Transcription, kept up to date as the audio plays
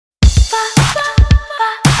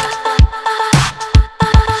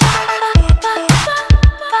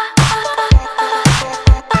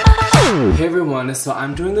so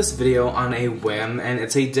I'm doing this video on a whim, and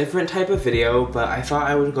it's a different type of video, but I thought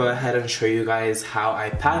I would go ahead and show you guys how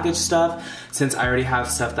I package stuff, since I already have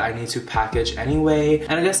stuff that I need to package anyway.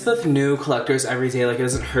 And I guess with new collectors every day, like, it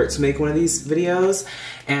doesn't hurt to make one of these videos.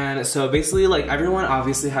 And so basically, like, everyone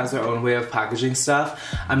obviously has their own way of packaging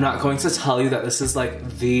stuff. I'm not going to tell you that this is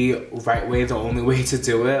like the right way, the only way to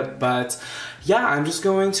do it, but yeah, I'm just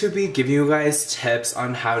going to be giving you guys tips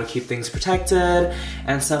on how to keep things protected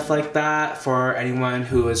and stuff like that for anyone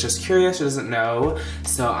who is just curious or doesn't know.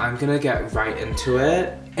 So I'm gonna get right into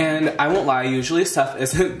it. And I won't lie, usually stuff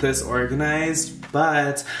isn't this organized,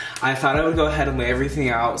 but I thought I would go ahead and lay everything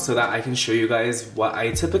out so that I can show you guys what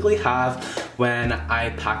I typically have when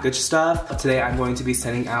I package stuff. Today I'm going to be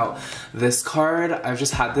sending out this card. I've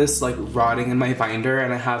just had this like rotting in my binder,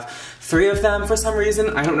 and I have 3 of them for some reason.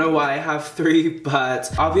 I don't know why I have 3,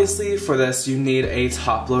 but obviously for this you need a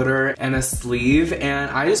top loader and a sleeve,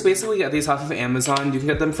 and I just basically get these off of Amazon. You can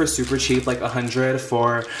get them for super cheap, like 100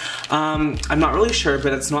 for, I'm not really sure,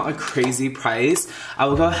 but it's not a crazy price. I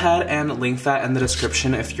will go ahead and link that in the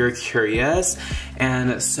description if you're curious.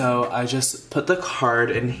 And so I just put the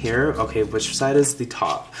card in here. Okay, which side is the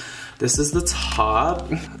top? This is the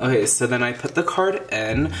top. Okay, so then I put the card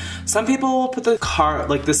in. Some people will put the card,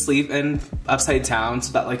 like the sleeve in upside down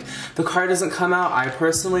so that like the card doesn't come out. I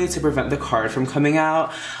personally, to prevent the card from coming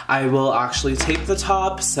out, I will actually tape the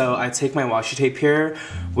top. So I take my washi tape here,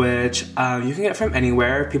 which you can get from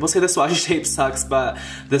anywhere. People say this washi tape sucks, but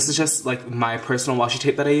this is just like my personal washi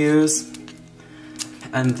tape that I use.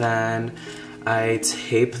 And then I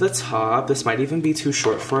tape the top. This might even be too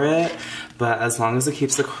short for it, but as long as it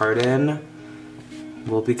keeps the card in,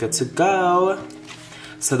 we'll be good to go.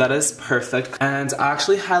 So that is perfect. And I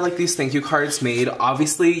actually had like these thank you cards made.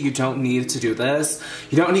 Obviously, you don't need to do this.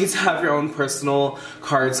 You don't need to have your own personal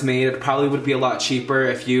cards made. It probably would be a lot cheaper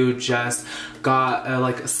if you just got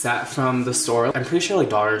like a set from the store. I'm pretty sure like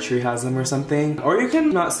Dollar Tree has them or something. Or you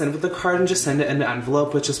can not send with the card and just send it in an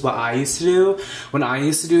envelope, which is what I used to do. When I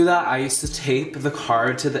used to do that, I used to tape the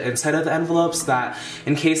card to the inside of the envelope so that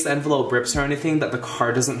in case the envelope rips or anything, that the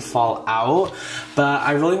card doesn't fall out. But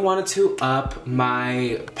I really wanted to up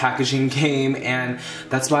my packaging game, and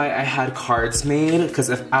that's why I had cards made, because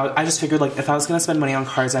if I just figured like if I was gonna spend money on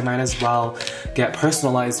cards, I might as well get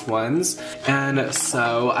personalized ones. And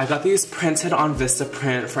so I got these printed on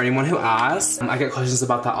Vistaprint for anyone who asks. I get questions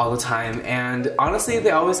about that all the time, and honestly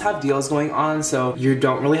they always have deals going on, so you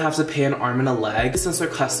don't really have to pay an arm and a leg. Since they're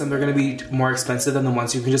custom, they're gonna be more expensive than the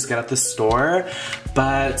ones you can just get at the store,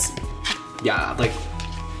 but yeah, like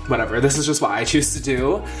whatever, this is just what I choose to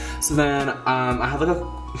do. So then I have like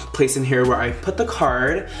a place in here where I put the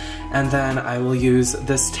card, and then I will use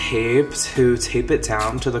this tape to tape it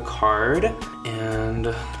down to the card,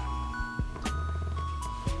 and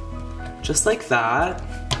just like that.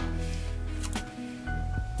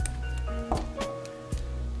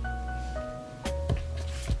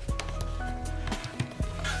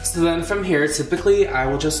 So then from here, typically I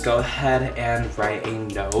will just go ahead and write a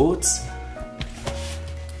note.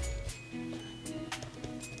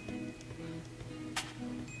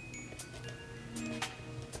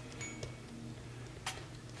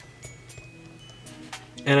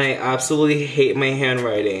 And I absolutely hate my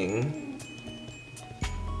handwriting.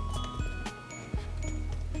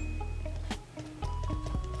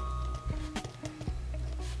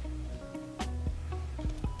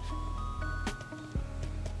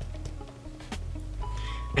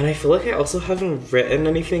 And I feel like I also haven't written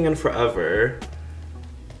anything in forever.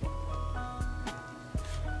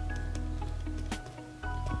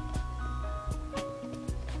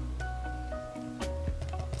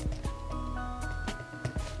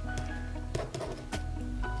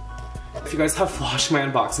 If you guys have watched my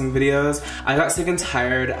unboxing videos, I got sick and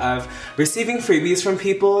tired of receiving freebies from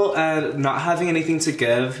people and not having anything to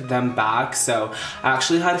give them back. So I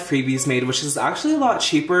actually had freebies made, which is actually a lot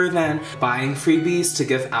cheaper than buying freebies to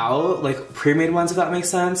give out, like pre-made ones, if that makes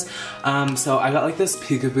sense. So I got like this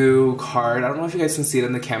peekaboo card. I don't know if you guys can see it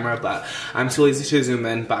in the camera, but I'm too lazy to zoom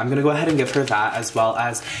in, but I'm gonna go ahead and give her that, as well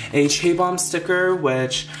as a Che Bomb sticker,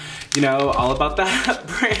 which, you know, all about that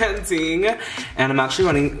branding. And I'm actually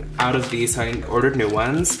running out of these, so I ordered new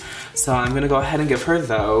ones. So I'm gonna go ahead and give her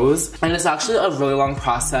those. And it's actually a really long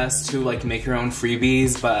process to like make your own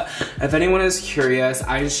freebies, but if anyone is curious,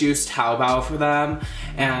 I just use Taobao for them,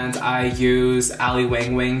 and I use Ali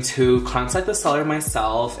Wang Wang to contact the seller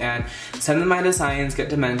myself and send them my designs, get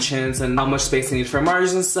dimensions, and how much space I need for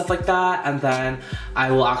margins and stuff like that. And then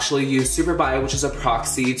I will actually use Superbuy, which is a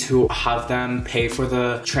proxy, to have them pay for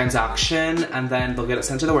the transaction, and then they'll get it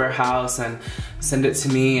sent to the warehouse and send it to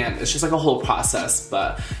me, and it's just like a whole process.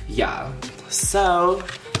 But yeah, so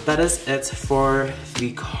that is it for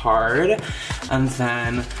the card. And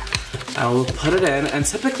then I will put it in, and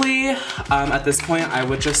typically at this point I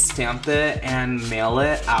would just stamp it and mail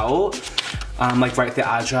it out. Like write the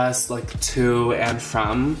address like to and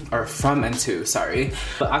from, or from and to, sorry.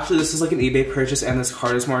 But actually this is like an eBay purchase and this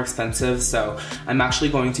card is more expensive, so I'm actually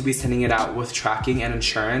going to be sending it out with tracking and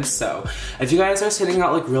insurance. So if you guys are sending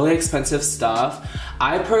out like really expensive stuff,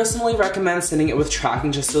 I personally recommend sending it with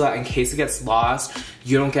tracking just so that in case it gets lost,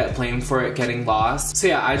 you don't get blamed for it getting lost. So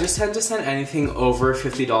yeah, I just tend to send anything over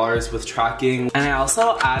 $50 with tracking. And I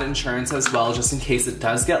also add insurance as well, just in case it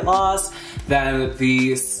does get lost. Then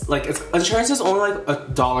these, like, insurance is only like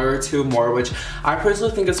 $1 or $2 more, which I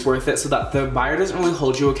personally think is worth it so that the buyer doesn't really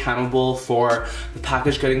hold you accountable for the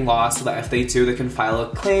package getting lost, so that if they do, they can file a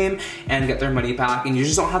claim and get their money back, and you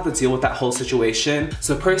just don't have to deal with that whole situation.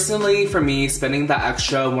 So personally, for me, spending that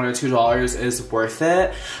extra $1 or $2 is worth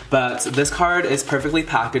it. But this card is perfectly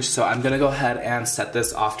packaged, so I'm gonna go ahead and set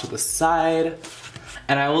this off to the side.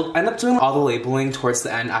 And I will end up doing all the labeling towards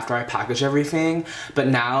the end after I package everything. But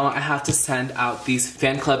now I have to send out these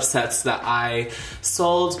fan club sets that I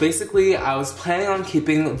sold. Basically, I was planning on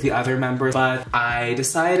keeping the other members, but I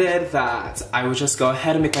decided that I would just go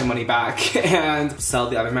ahead and make my money back and sell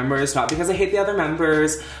the other members. Not because I hate the other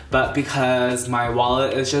members, but because my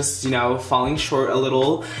wallet is just, you know, falling short a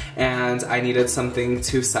little and I needed something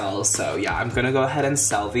to sell. So yeah, I'm gonna go ahead and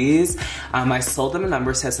sell these. I sold them in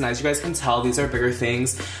number sets, and as you guys can tell, these are bigger things.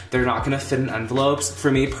 They're not gonna fit in envelopes. For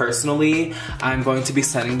me personally, I'm going to be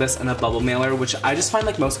sending this in a bubble mailer, which I just find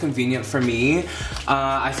like most convenient for me.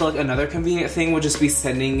 I feel like another convenient thing would just be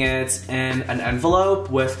sending it in an envelope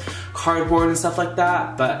with cardboard and stuff like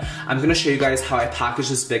that, but I'm gonna show you guys how I package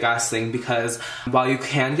this big ass thing, because while you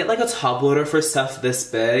can get like a top loader for stuff this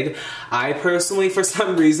big, I personally for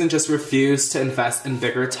some reason just refuse to invest in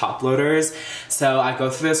bigger top loaders. So I go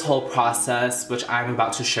through this whole process, which I'm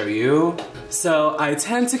about to show you. So I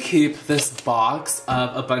tend to keep this box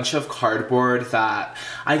of a bunch of cardboard that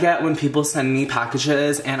I get when people send me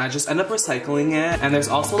packages, and I just end up recycling it. And there's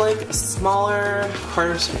also like smaller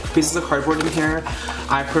pieces of cardboard in here.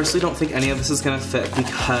 I personally don't think any of this is gonna fit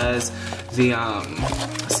because the,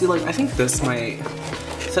 see, like, I think this might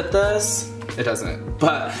fit this. It doesn't,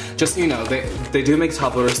 but just so you know, they do make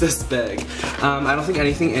top loaders this big. I don't think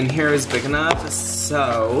anything in here is big enough,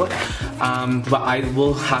 so what I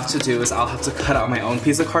will have to do is I'll have to cut out my own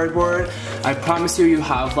piece of cardboard. I promise you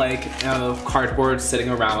have like cardboard sitting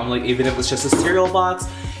around, like even if it's just a cereal box,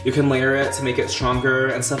 you can layer it to make it stronger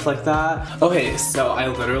and stuff like that. Okay, so I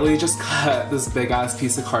literally just cut this big ass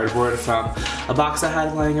piece of cardboard from a box I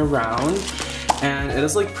had lying around, and it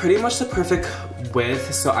is like pretty much the perfect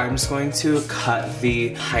width, so I'm just going to cut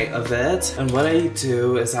the height of it. And what I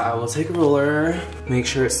do is that I will take a ruler, make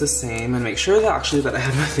sure it's the same, and make sure that actually that I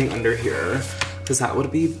have nothing under here, because that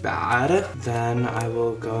would be bad. Then I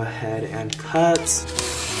will go ahead and cut.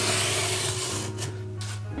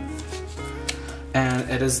 And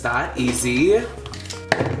it is that easy.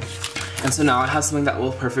 And so now I have something that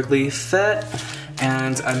will perfectly fit.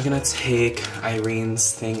 And I'm gonna take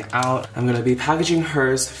Irene's thing out. I'm gonna be packaging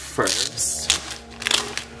hers first.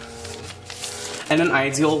 In an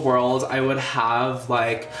ideal world, I would have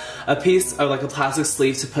like a piece of like a plastic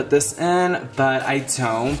sleeve to put this in, but I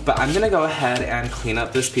don't. But I'm gonna go ahead and clean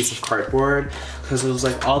up this piece of cardboard because there's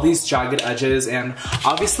like all these jagged edges, and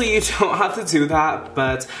obviously you don't have to do that,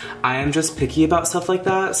 but I am just picky about stuff like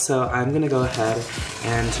that, so I'm gonna go ahead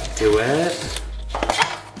and do it.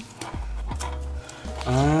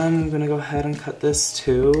 I'm gonna go ahead and cut this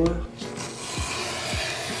too.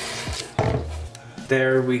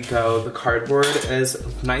 There we go, the cardboard is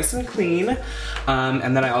nice and clean.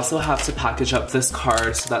 And then I also have to package up this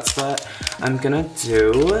card, so that's what I'm gonna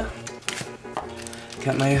do.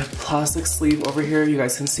 Get my plastic sleeve over here. You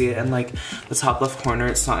guys can see it in like the top left corner,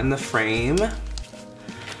 it's not in the frame.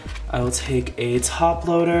 I will take a top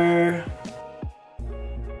loader.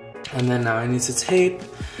 And then now I need to tape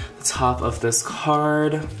the top of this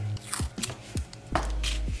card.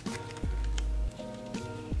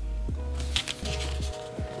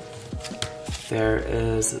 There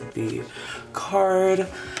is the card,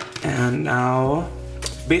 and now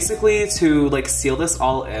basically to like seal this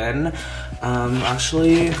all in,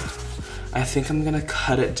 actually I think I'm gonna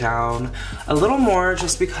cut it down a little more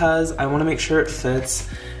just because I want to make sure it fits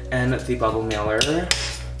in the bubble mailer.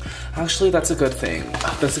 Actually, that's a good thing.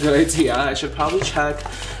 That's a good idea. I should probably check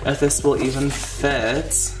if this will even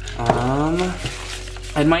fit.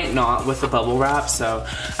 I might not with the bubble wrap, so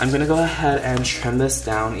I'm gonna go ahead and trim this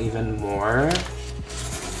down even more.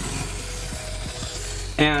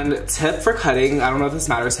 And tip for cutting, I don't know if this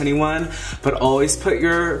matters to anyone, but always put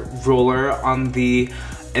your ruler on the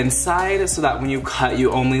inside so that when you cut,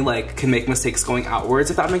 you only like can make mistakes going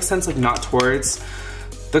outwards, if that makes sense, like not towards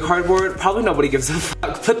the cardboard. Probably nobody gives a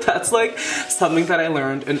fuck, but that's like something that I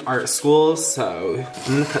learned in art school. So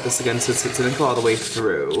I'm gonna cut this again since it didn't go all the way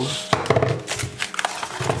through.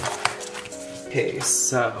 Okay,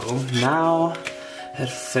 so now it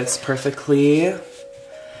fits perfectly.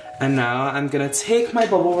 And now I'm gonna take my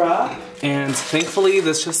bubble wrap, and thankfully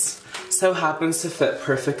this just so happens to fit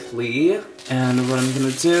perfectly. And what I'm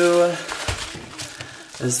gonna do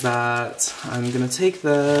is that I'm gonna take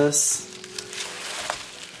this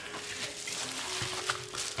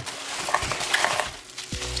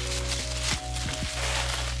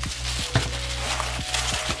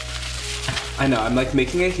I know, I'm like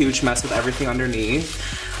making a huge mess with everything underneath.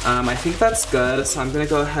 I think that's good, so I'm gonna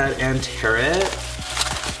go ahead and tear it.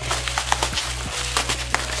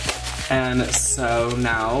 And so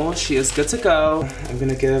now she is good to go. I'm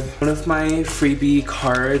gonna give one of my freebie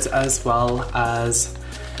cards as well as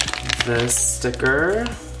this sticker.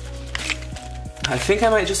 I think I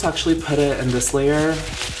might just actually put it in this layer.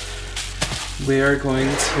 We are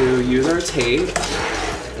going to use our tape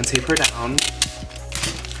and tape her down.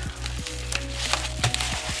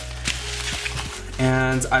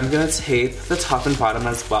 And I'm gonna tape the top and bottom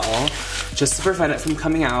as well, just to prevent it from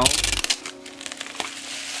coming out.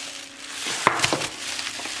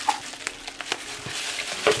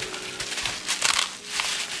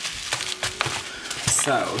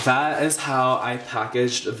 So that is how I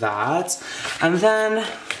packaged that. And then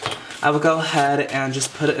I will go ahead and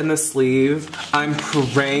just put it in the sleeve. I'm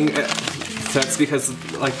praying it fits because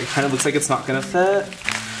like it kind of looks like it's not gonna fit.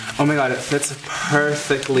 Oh my god, it fits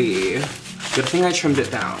perfectly. Good thing I trimmed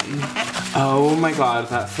it down. Oh my god,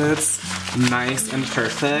 that fits nice and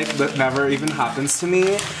perfect. That never even happens to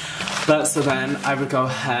me. But so then I would go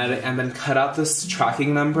ahead and then cut out this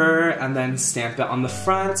tracking number and then stamp it on the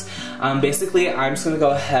front. Basically, I'm just gonna go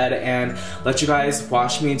ahead and let you guys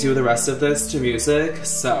watch me do the rest of this to music,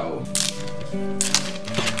 so.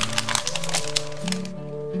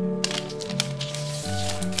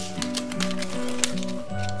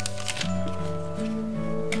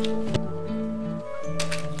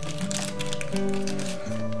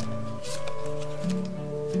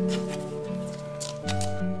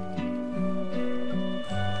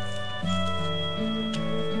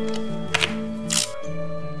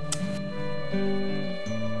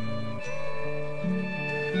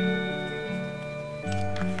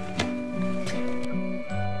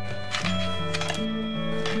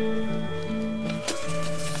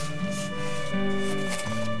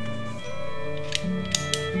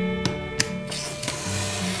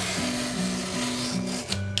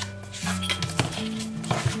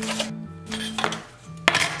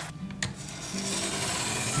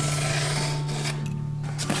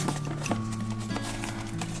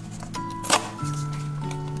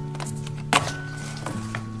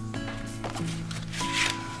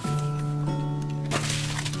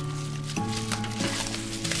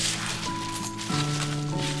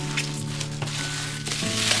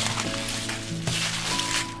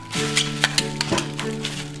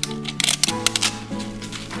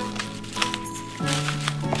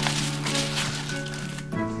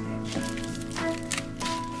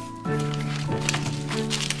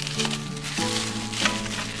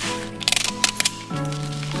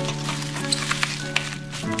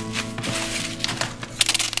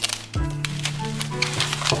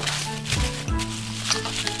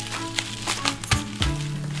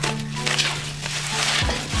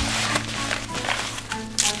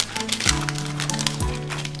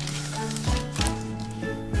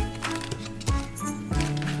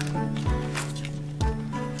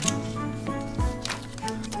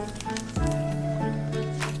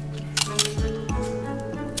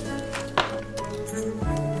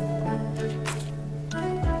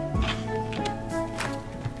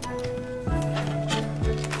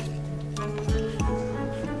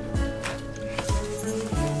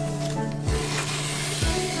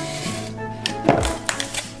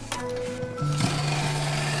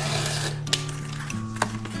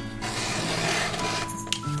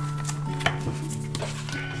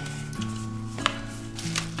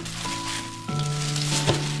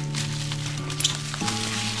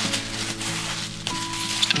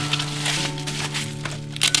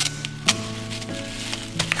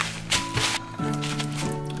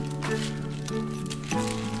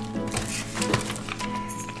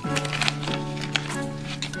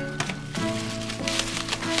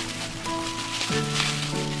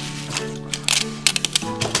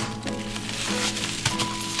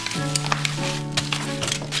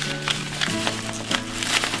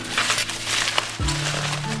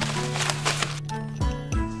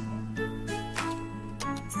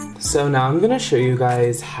 So now I'm gonna show you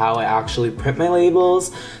guys how I actually print my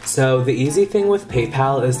labels. So the easy thing with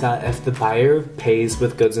PayPal is that if the buyer pays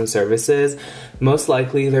with goods and services, most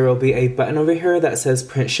likely there will be a button over here that says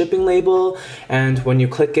print shipping label, and when you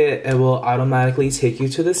click it, it will automatically take you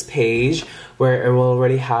to this page where it will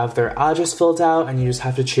already have their address filled out, and you just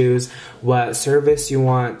have to choose what service you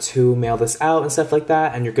want to mail this out and stuff like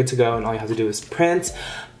that, and you're good to go, and all you have to do is print.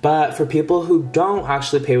 But for people who don't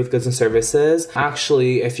actually pay with goods and services,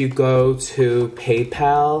 actually, if you go to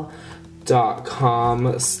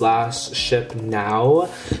paypal.com/shipnow,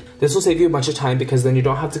 this will save you a bunch of time because then you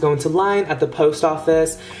don't have to go into line at the post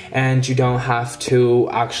office and you don't have to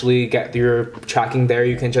actually get your tracking there.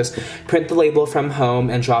 You can just print the label from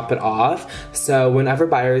home and drop it off. So whenever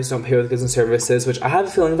buyers don't pay with goods and services, which I have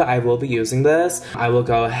a feeling that I will be using this, I will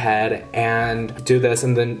go ahead and do this,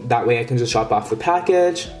 and then that way I can just drop off the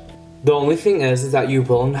package. The only thing is that you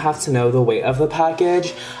will have to know the weight of the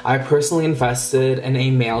package. I personally invested in a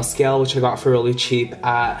mail scale, which I got for really cheap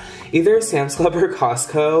at either Sam's Club or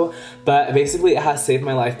Costco, but basically it has saved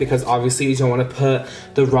my life because obviously you don't want to put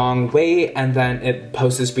the wrong weight and then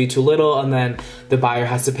postage be too little and then the buyer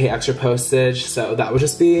has to pay extra postage, so that would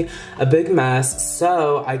just be a big mess.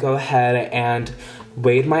 So I go ahead and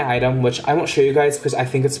weighed my item, which I won't show you guys because I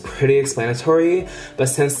think it's pretty explanatory, but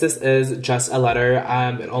since this is just a letter,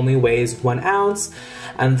 it only weighs 1 ounce.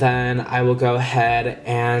 And then I will go ahead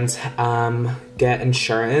and get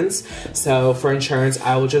insurance. So for insurance,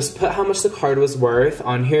 I will just put how much the card was worth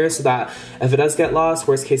on here so that if it does get lost,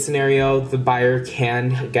 worst case scenario, the buyer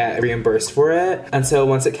can get reimbursed for it. And so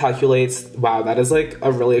once it calculates, wow, that is like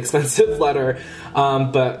a really expensive letter.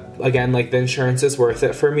 But again, like the insurance is worth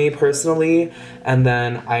it for me personally. And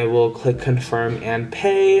then I will click confirm and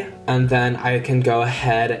pay. And then I can go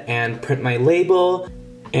ahead and print my label.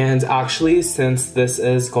 And actually, since this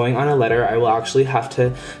is going on a letter, I will actually have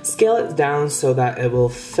to scale it down so that it will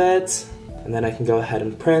fit. And then I can go ahead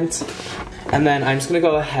and print. And then I'm just gonna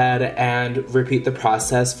go ahead and repeat the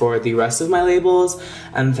process for the rest of my labels.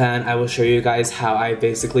 And then I will show you guys how I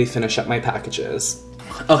basically finish up my packages.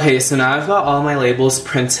 Okay, so now I've got all my labels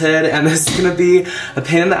printed, and this is gonna be a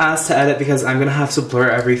pain in the ass to edit because I'm gonna have to blur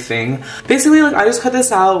everything. Basically, like, I just cut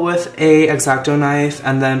this out with a X-Acto knife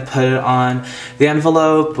and then put it on the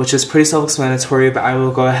envelope, which is pretty self-explanatory, but I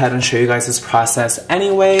will go ahead and show you guys this process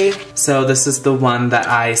anyway. So this is the one that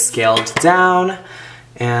I scaled down,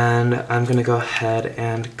 and I'm gonna go ahead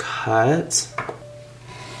and cut.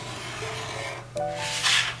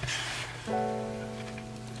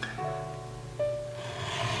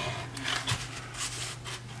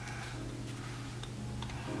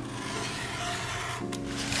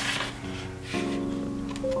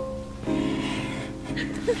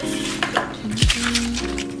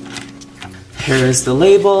 Here is the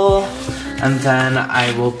label, and then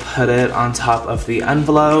I will put it on top of the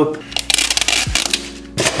envelope.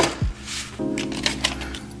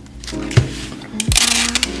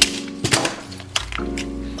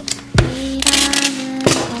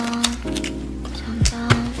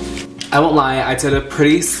 I won't lie, I did a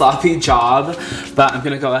pretty sloppy job, but I'm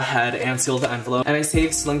gonna go ahead and seal the envelope. And I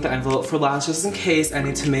saved sealing the envelope for last just in case I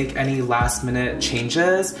need to make any last minute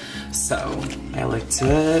changes. So I licked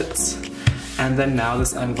it. And then now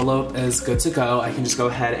this envelope is good to go. I can just go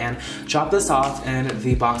ahead and drop this off in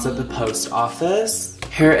the box at the post office.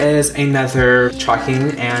 Here is another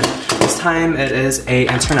tracking, and this time it is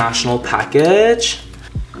an international package.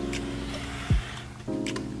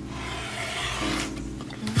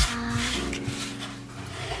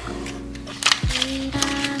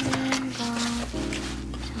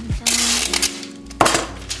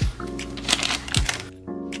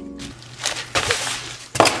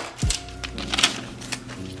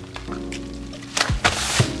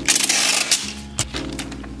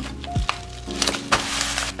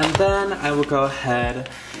 And then I will go ahead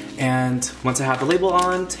and once I have the label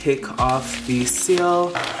on, take off the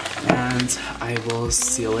seal and I will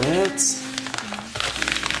seal it.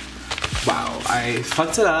 Wow, I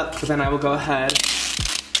fucked it up, but then I will go ahead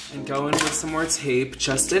and go in with some more tape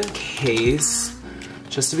just in case,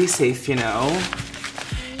 just to be safe, you know.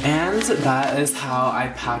 And that is how I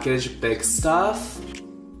package big stuff.